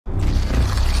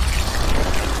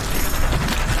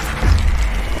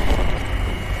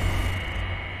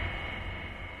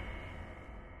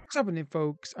What's happening,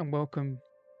 folks, and welcome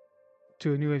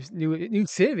to a new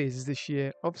series this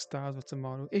year of Stars of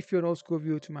Tomorrow. If you're an old school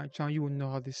viewer to my channel, you will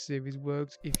know how this series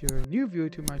works. If you're a new viewer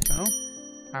to my channel,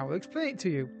 I will explain it to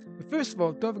you. But first of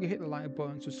all, don't forget to hit the like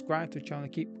button, subscribe to the channel,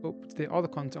 keep up to date all the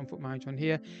content on Foot Manager on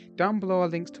here. Down below are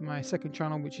links to my second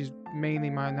channel, which is mainly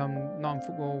my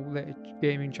non-football related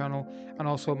gaming channel, and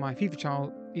also my FIFA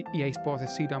channel, EA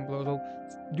Sports SC down below. So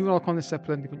do all content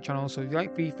separate on different channels. So if you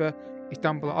like FIFA, it's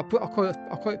down below. I'll call it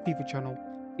FIFA channel,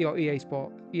 or EA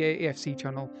Sport, EFC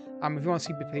channel. If you want to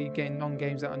see me play getting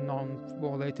non-games that are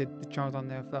non-football related, the channel's on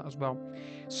there for that as well.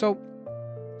 So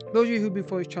those of you who've been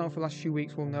following this channel for the last few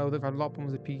weeks will know that I've had a lot of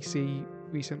problems with the PC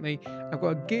recently. I've got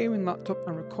a gaming laptop.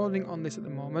 I'm recording on this at the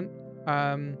moment,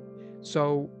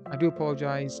 so I do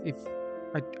apologise if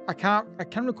I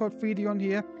can record 3D on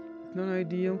here. It's not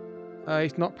ideal.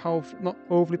 It's not powerful, not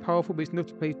overly powerful, but it's enough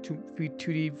to play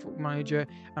 2D Foot Manager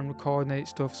and record and edit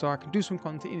stuff. So I can do some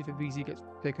content even if the PC gets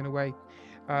taken away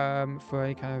for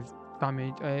any kind of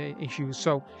damage issues.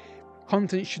 So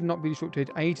content should not be disrupted.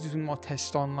 I need to do some more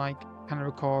tests on, like, can I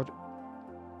record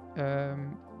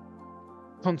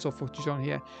console footage on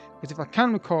here, because if I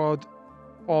can record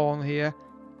all on here,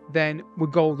 then we're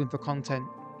golden for content.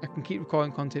 I can keep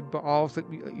recording content, but also,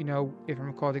 you know, if I'm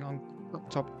recording on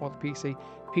laptop or the PC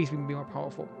will be more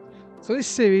powerful. So this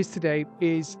series today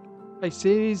is a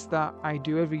series that I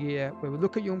do every year, where we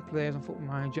look at young players on Foot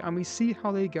Manager and we see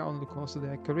how they get on in the course of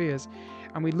their careers,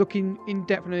 and we look in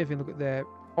depth on everything. Look at their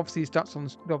obviously stats on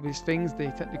the obvious things,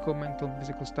 the technical, mental, and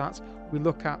physical stats. We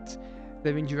look at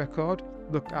their injury record,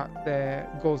 look at their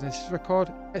goals and assists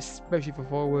record, especially for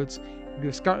forwards. We do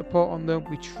a scout report on them.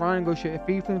 We try and negotiate a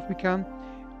fee for them if we can,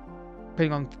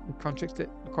 depending on the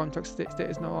contract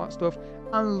status and all that stuff,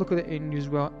 and look at the injuries as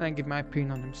well, and give my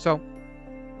opinion on them. So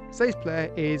today's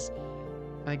player is,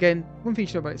 and again, one thing you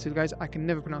should know about it, so guys, I can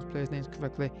never pronounce players' names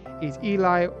correctly, is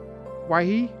Elye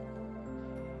Wahi.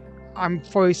 I'm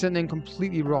probably saying them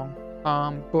completely wrong,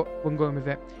 but we're going with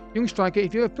it. Young striker.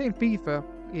 If you're playing FIFA,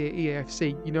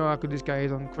 EAFC, you know how good this guy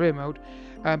is on career mode,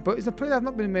 but it's a player I've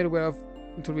not been made aware of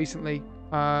until recently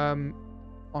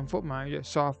on Foot Manager,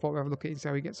 so I thought we'd have a look at it and see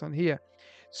how he gets on here.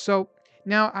 So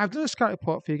now I've done a scout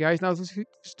report for you guys. Now just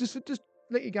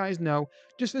let you guys know,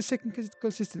 just for the sake of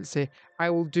consistency, I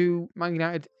will do Man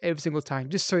United every single time,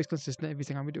 just so it's consistent every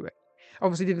time we do it.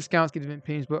 Obviously, different scouts give different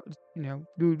opinions, but you know,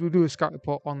 we'll do a scout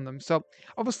report on them. So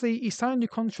obviously, he signed a new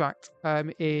contract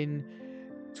in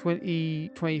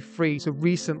 2023, so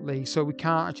recently, so we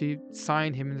can't actually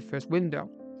sign him in the first window.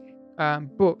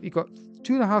 But he got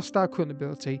 2.5-star current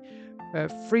ability,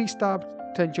 3-star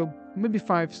potential, maybe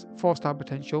 4-star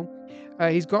potential.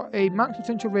 He's got a max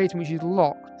potential rating which is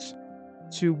locked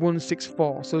to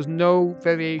 164, so there's no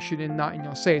variation in that in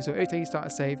your save. So every time you start a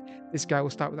save, this guy will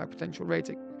start with that potential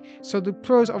rating. So the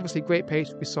pros, obviously great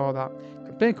pace, we saw that.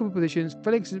 Can play in a couple of positions,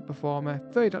 very excellent performer,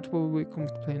 very adaptable when it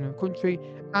comes to playing in a country,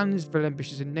 and is very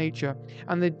ambitious in nature.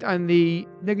 And the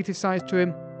negative sides to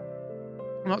him,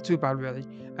 not too bad really.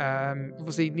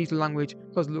 Obviously needs the language,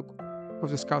 because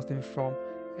the scouts him from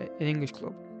an English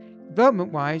club.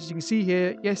 Development wise, you can see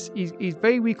here, yes, he's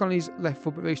very weak on his left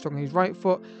foot, but very strong on his right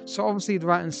foot. So obviously the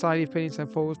right hand side, if playing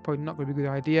inside forward, is probably not going to be a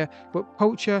good idea. But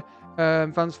poacher,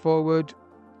 advance forward,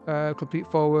 complete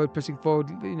forward, pressing forward,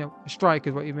 you know, a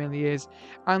striker is what he mainly is.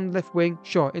 And left wing,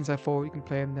 sure, inside forward, you can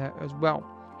play him there as well.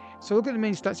 So look at the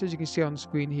main stats as you can see on the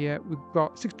screen here. We've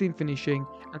got 16 finishing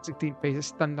and 16 pace that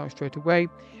stand out straight away.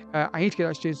 I need to get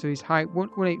that straight to his height,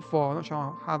 184.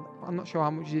 I'm not sure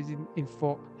how much it is in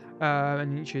foot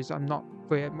and inches. I'm not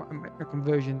great at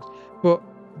conversions, but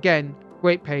again,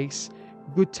 great pace,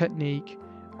 good technique,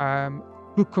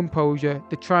 good composure.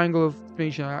 The triangle of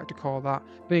finishing, I like to call that,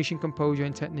 finishing, composure,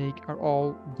 and technique are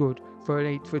all good for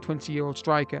a 20-year-old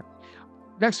striker.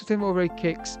 Next to him over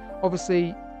kicks,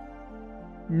 obviously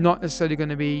not necessarily going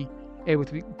to be able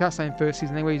to be cast in first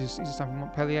season anyway. He's just from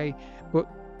Montpellier, but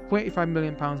 £25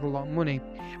 million is a lot of money,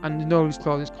 and no loose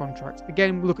clause in his contract.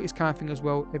 Again, we look at his calving as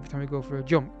well every time we go for a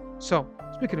jump. So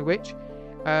speaking of which,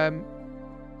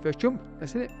 first jump,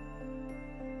 let's hit it,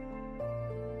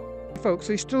 folks.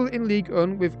 So he's still in League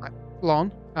One with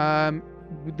Lon.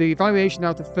 The valuation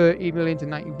now to 30 million to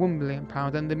 91 million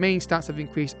pounds, and the main stats have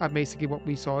increased are basically what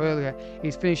we saw earlier.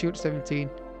 He's finishing up to 17,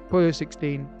 power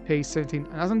 16, pace 17,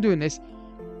 and as I'm doing this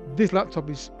laptop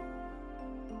is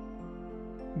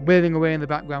wailing away in the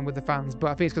background with the fans, but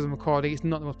I think it's because I'm recording. It's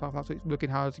not the most powerful laptop, it's working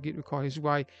hard to get recorded. This is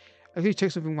why I need to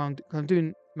check something around. I'm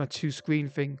doing my 2-screen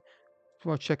thing, so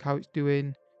I'll check how it's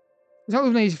doing. It's not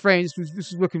with 80 frames.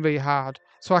 This is working very hard,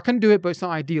 so I can do it, but it's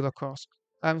not ideal, of course.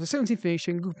 So 17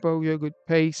 finishing, good composure, good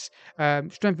pace,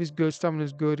 strength is good, stamina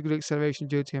is good, good acceleration,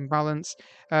 agility, and balance.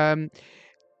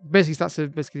 Basically, that's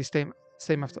basically the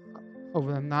same after.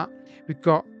 Other than that, we've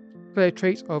got player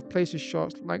traits of places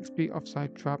shots, like speed,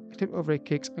 offside trap, tip over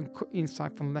kicks, and cut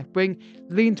inside from left wing.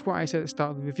 Lean to what I said at the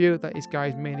start of the review, that this guy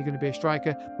is mainly going to be a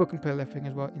striker, but can play left wing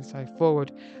as well, inside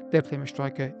forward. They're playing a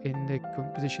striker in the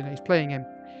current position that he's playing in.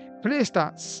 Player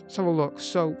stats, let's have a look.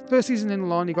 So, first season in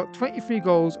Lon, he got 23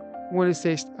 goals, 1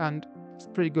 assist, and it's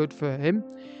pretty good for him.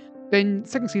 Then,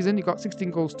 second season, he got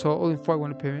 16 goals total in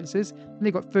 41 appearances. Then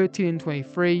he got 13 in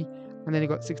 23, and then he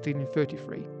got 16 in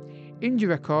 33. Injury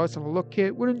records, have a look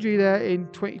here. One injury there in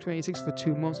 2026 for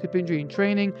 2 months. Hip injury in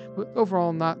training, but overall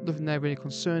on that, nothing there really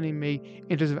concerning me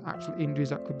in terms of actual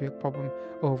injuries that could be a problem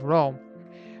overall.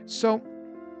 So,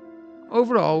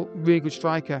 overall, really good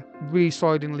striker. Really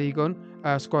solid in League One,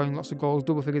 scoring lots of goals,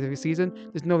 double figures every season.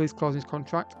 There's no risk clause in his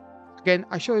contract. Again,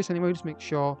 I show this anyway, just make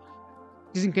sure,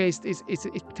 just in case it's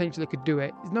potential they could do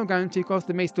it. There's no guarantee, of course,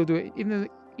 they may still do it,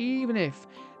 even if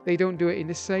they don't do it in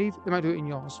this save, they might do it in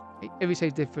yours. Every save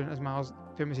is different, as Miles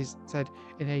Famous said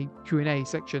in a Q&A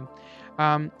section.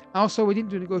 Also, we didn't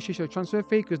do a negotiation or transfer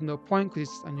fee because no point, because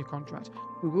it's a new contract.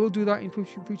 We will do that in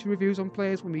future reviews on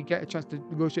players when we get a chance to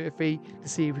negotiate a fee to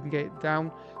see if we can get it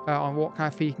down on what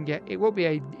kind of fee you can get. It won't be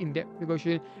an in-depth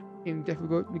negotiation.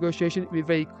 It'll be a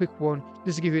very quick one,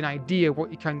 just to give you an idea of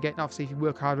what you can get. And obviously, if you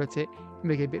work hard at it, you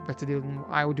make it a bit better deal than what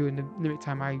I will do in the limited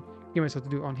time I give myself to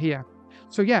do it on here.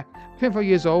 So yeah, 24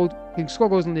 years old, he can score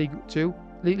goals in League 2,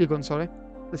 League 1, sorry.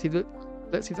 Let's see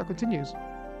if that continues.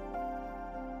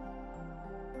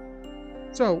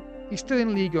 So he's still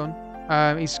in League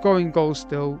 1. He's scoring goals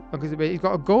still. He's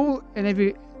got a goal in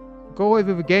every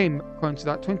game, according to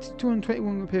that.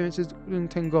 221 appearances,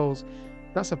 110 goals.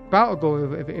 That's about a goal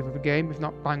every game, if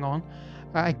not bang on.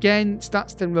 Again,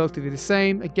 stats then relatively the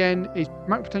same. Again, his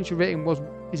max potential rating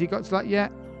has he got to that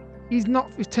yet? He's not.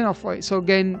 He's 10 off right. So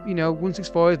again,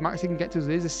 164 is max he can get to.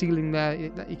 There's a ceiling there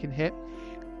that he can hit.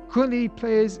 Currently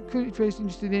players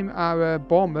interested in him are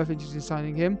Bournemouth interested in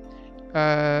signing him.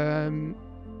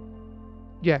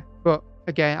 Yeah, but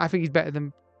again, I think he's better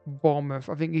than Bournemouth.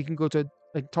 I think he can go to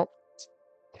a top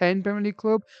 10 Premier League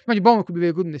club. Imagine Bournemouth could be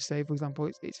very good in this save, for example.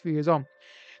 It's 3 years on.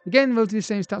 Again, relatively the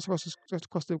same stats across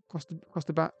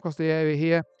the area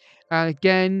here. And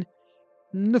again,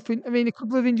 nothing. I mean, a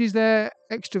couple of injuries there,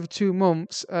 extra for 2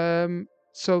 months.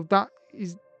 So that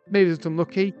is maybe just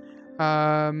unlucky.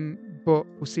 But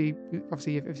we'll see.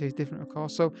 Obviously, if it's different, of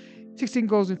course. So 16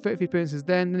 goals in 33 appearances.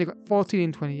 Then he got 14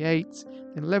 in 28,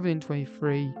 then 11 in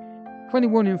 23,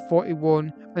 21 in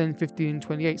 41, and then 15 in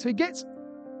 28. So he gets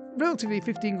relatively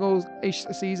 15 goals each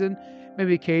a season.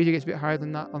 Maybe occasionally gets a bit higher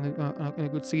than that on a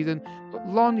good season. But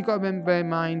Lon, you've got to bear in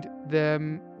mind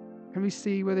can we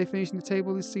see where they finished in the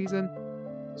table this season?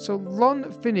 So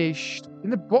Lon finished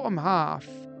in the bottom half.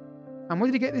 And what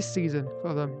did he get this season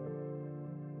for them?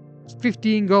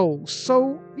 15 goals.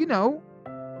 So,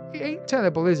 it ain't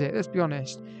terrible, is it? Let's be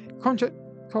honest. Contract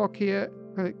talk here,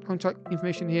 contract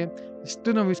information here. There's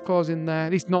still no risk clause in there.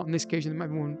 At least not in this occasion. There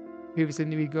might be one previously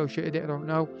negotiated it. I don't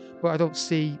know, but I don't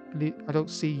see.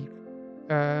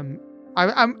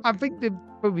 I think they'd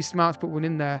probably be smart to put one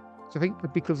in there. So I think the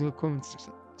big clubs will come and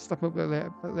step up at a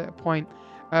later point.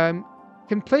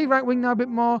 Can play right wing now a bit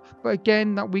more, but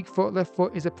again, that weak foot, left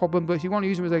foot is a problem. But if you want to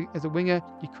use him as a winger,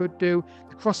 you could do.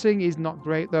 The crossing is not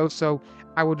great though, so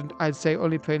I'd say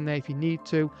only play him there if you need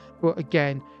to. But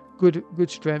again, good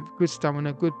strength, good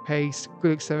stamina, good pace,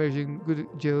 good acceleration, good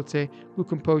agility, good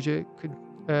composure,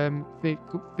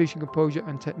 finishing composure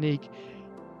and technique.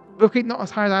 Looking not as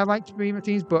high as I like to be in my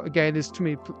teams, but again, there's so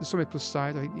many plus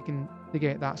sides. I think you can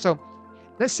negate that. So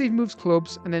let's see if he moves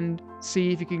clubs and then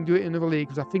see if he can do it in another league,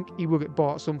 because I think he will get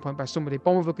bought at some point by somebody.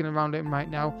 Bournemouth looking around at him right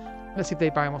now. Let's see if they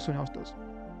buy him or someone else does.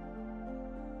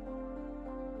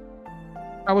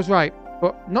 I was right,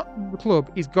 but not the club.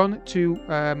 He's gone to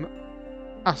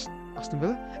Aston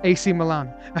Villa, AC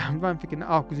Milan. I'm thinking,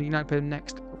 because United play them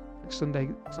next Sunday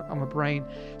on my brain.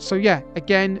 So yeah,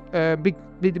 again, the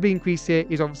big increase here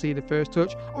is obviously the first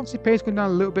touch. Obviously, pace going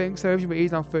down a little bit in acceleration, but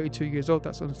he's now 32 years old.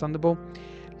 That's understandable.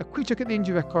 A quick check at the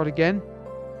injury record again.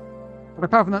 But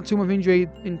apart from that 2-month injury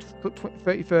in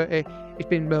 30, it's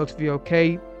been relatively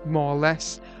okay, more or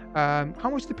less. How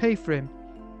much did they pay for him?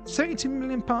 £72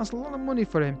 million, a lot of money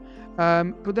for him.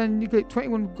 But then you get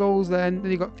 21 goals then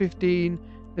you got 15,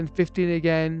 then 15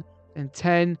 again, and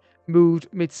 10. Moved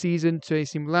mid-season to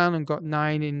AC Milan and got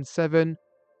 9 in 7.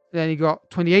 Then he got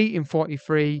 28 in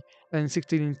 43, then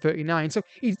 16 in 39. So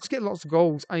he just get lots of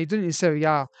goals, and he's done it in Serie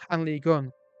A and League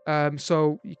One.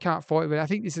 So you can't fault it. I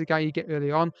think this is a guy you get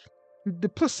early on. The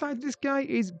plus side of this guy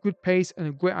is good pace and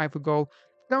a great eye for goal.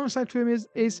 The downside to him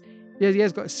is he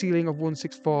has got a ceiling of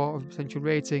 164 of potential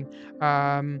rating.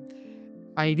 And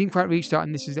he didn't quite reach that,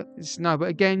 and this is now. But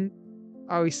again,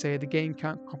 I always say the game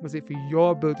can't compensate for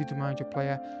your ability to manage a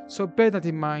player. So bear that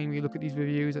in mind when you look at these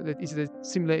reviews, that this is a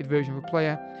simulated version of a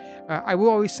player. I will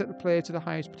always set the player to the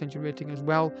highest potential rating as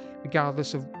well,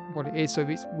 regardless of what it is. So if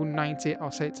it's 190,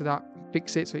 I'll set it to that,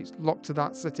 fix it so it's locked to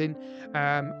that setting.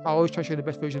 I always try to show the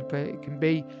best version of the player it can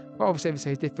be. But obviously every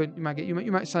say is different. You might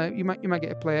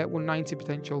get a player at 190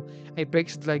 potential, and it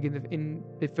breaks his leg in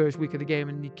the first week of the game,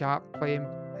 and you can't play him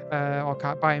or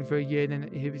can't buy him for a year. And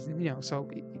then so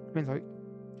it depends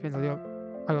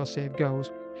how your save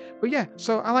goes. But yeah,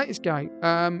 so I like this guy.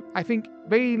 I think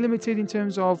very limited in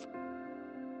terms of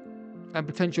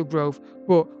potential growth,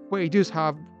 but what he does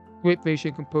have, great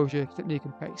vision, composure, technique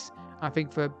and pace. I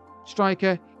think for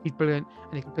striker, he's brilliant,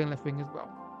 and he can play left wing as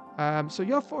well. So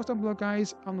your thoughts down below,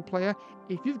 guys, on the player.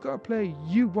 If you've got a player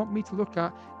you want me to look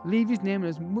at, leave his name and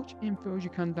as much info as you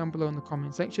can down below in the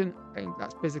comment section. And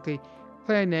that's basically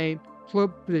player name,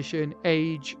 club, position,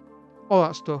 age, all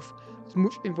that stuff. As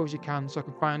much info as you can, so I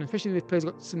can find, especially if players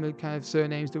got similar kind of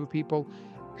surnames to other people,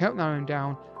 help narrow them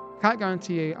down. Can't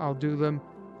guarantee you I'll do them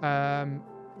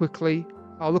quickly.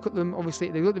 I'll look at them. Obviously,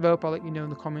 if they look developed, I'll let you know in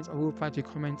the comments. I will reply to your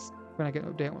comments when I get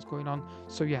an update on what's going on.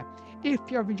 So yeah, if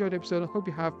you have enjoyed the episode, I hope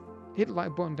you have. Hit the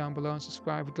like button down below and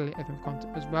subscribe for daily FM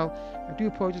content as well. I do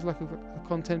apologize for lack of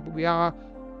content, but we are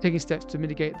taking steps to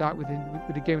mitigate that with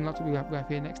the gaming laptop we have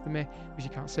here next to me, which you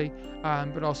can't see.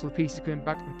 But also the PC is coming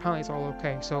back, and apparently it's all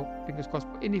okay. So fingers crossed.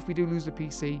 And if we do lose the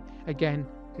PC again,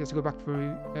 we have to go back for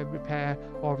a repair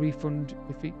or refund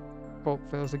if it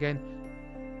fails again.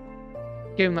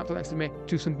 Gaming laptop next to me,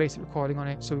 do some basic recording on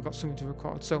it, so we've got something to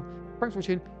record. So thanks for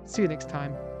watching. See you next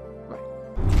time.